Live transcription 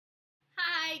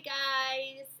Hi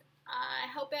guys, I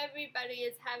hope everybody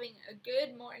is having a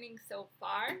good morning so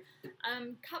far.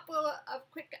 Couple of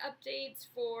quick updates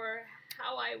for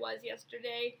how I was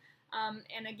yesterday.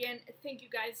 And again, thank you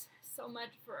guys so much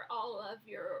for all of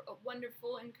your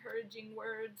wonderful, encouraging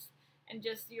words and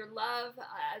just your love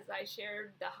as I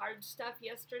shared the hard stuff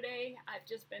yesterday. I've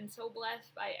just been so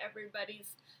blessed by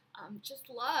everybody's just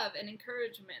love and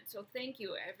encouragement. So thank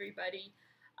you, everybody.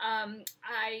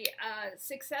 I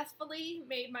successfully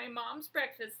made my mom's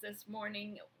breakfast this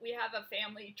morning. We have a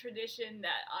family tradition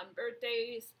that on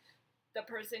birthdays, the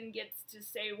person gets to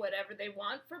say whatever they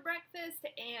want for breakfast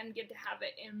and get to have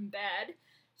it in bed.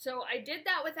 So I did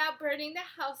that without burning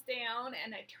the house down,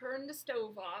 and I turned the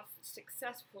stove off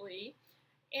successfully,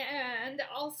 and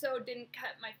also didn't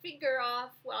cut my finger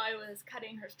off while I was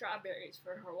cutting her strawberries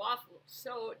for her waffles.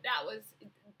 So that was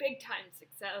big time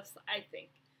success, I think.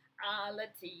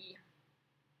 Let's see.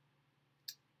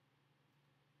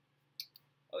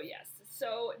 Oh yes.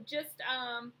 So just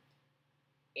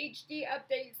HD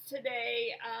updates today.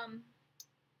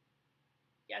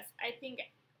 Yes, I think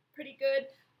pretty good.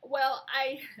 Well,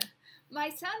 my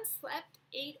son slept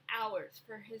 8 hours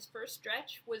for his first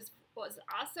stretch. Was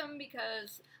awesome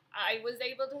because I was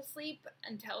able to sleep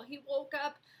until he woke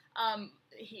up.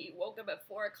 He woke up at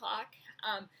 4 o'clock.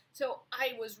 So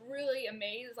I was really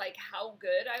amazed like how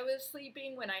good I was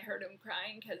sleeping when I heard him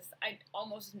crying, because I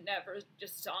almost never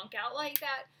just zonk out like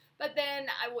that. But then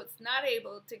I was not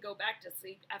able to go back to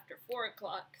sleep after 4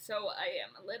 o'clock, so I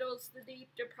am a little sleep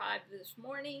deprived this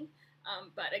morning.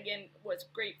 But again, was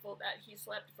grateful that he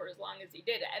slept for as long as he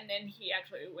did, and then he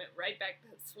actually went right back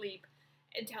to sleep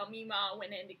until Mima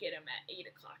went in to get him at 8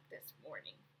 o'clock this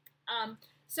morning.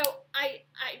 So I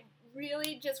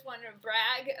really just want to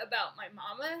brag about my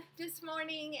mama this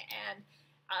morning, and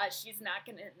she's not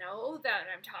going to know that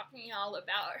I'm talking all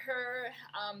about her,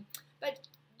 but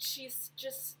she's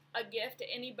just a gift.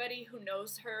 Anybody who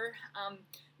knows her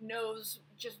knows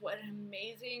just what an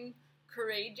amazing,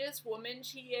 courageous woman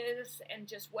she is, and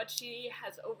just what she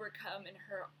has overcome in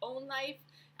her own life.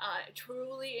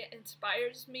 Truly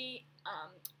inspires me,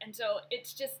 and so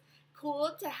it's just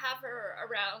cool to have her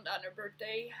around on her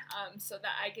birthday, so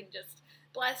that I can just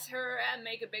bless her and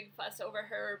make a big fuss over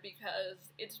her,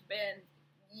 because it's been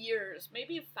years,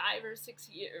 maybe 5 or 6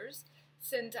 years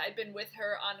since I've been with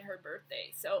her on her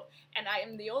birthday. So, and I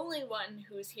am the only one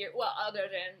who's here, well, other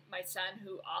than my son,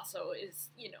 who also is,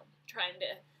 trying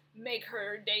to make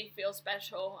her day feel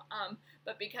special.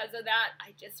 But because of that,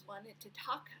 I just wanted to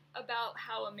talk about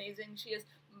how amazing she is.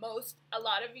 A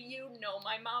lot of you know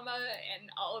my mama,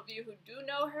 and all of you who do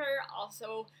know her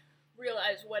also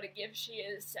realize what a gift she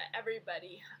is to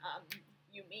everybody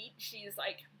you meet. She's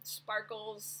like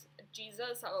sparkles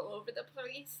Jesus all over the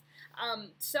place.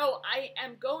 So I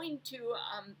am going to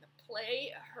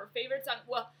play her favorite song.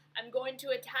 Well, I'm going to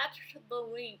attach the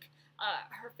link.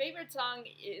 Her favorite song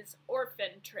is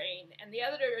Orphan Train, and the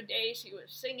other day she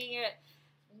was singing it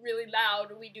really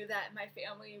loud. We do that in my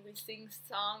family. We sing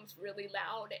songs really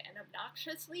loud and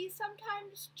obnoxiously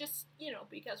sometimes, just,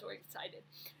 because we're excited.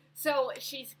 So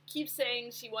she keeps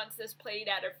saying she wants this played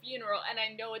at her funeral, and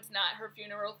I know it's not her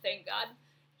funeral, thank God.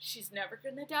 She's never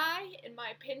going to die, in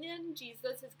my opinion.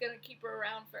 Jesus is going to keep her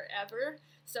around forever,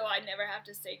 so I never have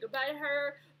to say goodbye to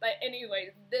her. But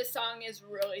anyway, this song is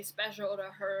really special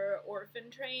to her,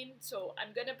 Orphan Train, so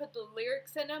I'm going to put the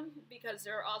lyrics in them, because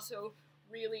they're also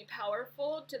really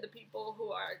powerful to the people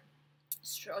who are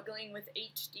struggling with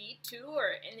HD too,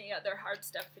 or any other hard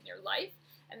stuff in your life.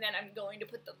 And then I'm going to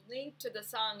put the link to the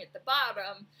song at the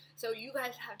bottom, so you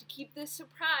guys have to keep this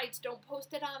surprise. Don't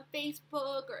post it on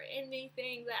Facebook or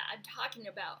anything that I'm talking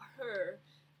about her.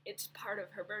 It's part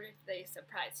of her birthday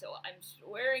surprise, so I'm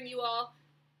swearing you all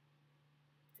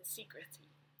to secrecy.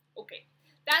 Okay,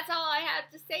 that's all I have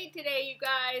to say today, you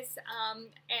guys.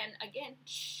 And again,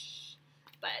 shh.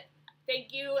 But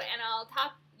thank you, and I'll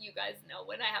talk. You guys know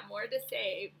when I have more to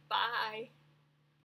say. Bye.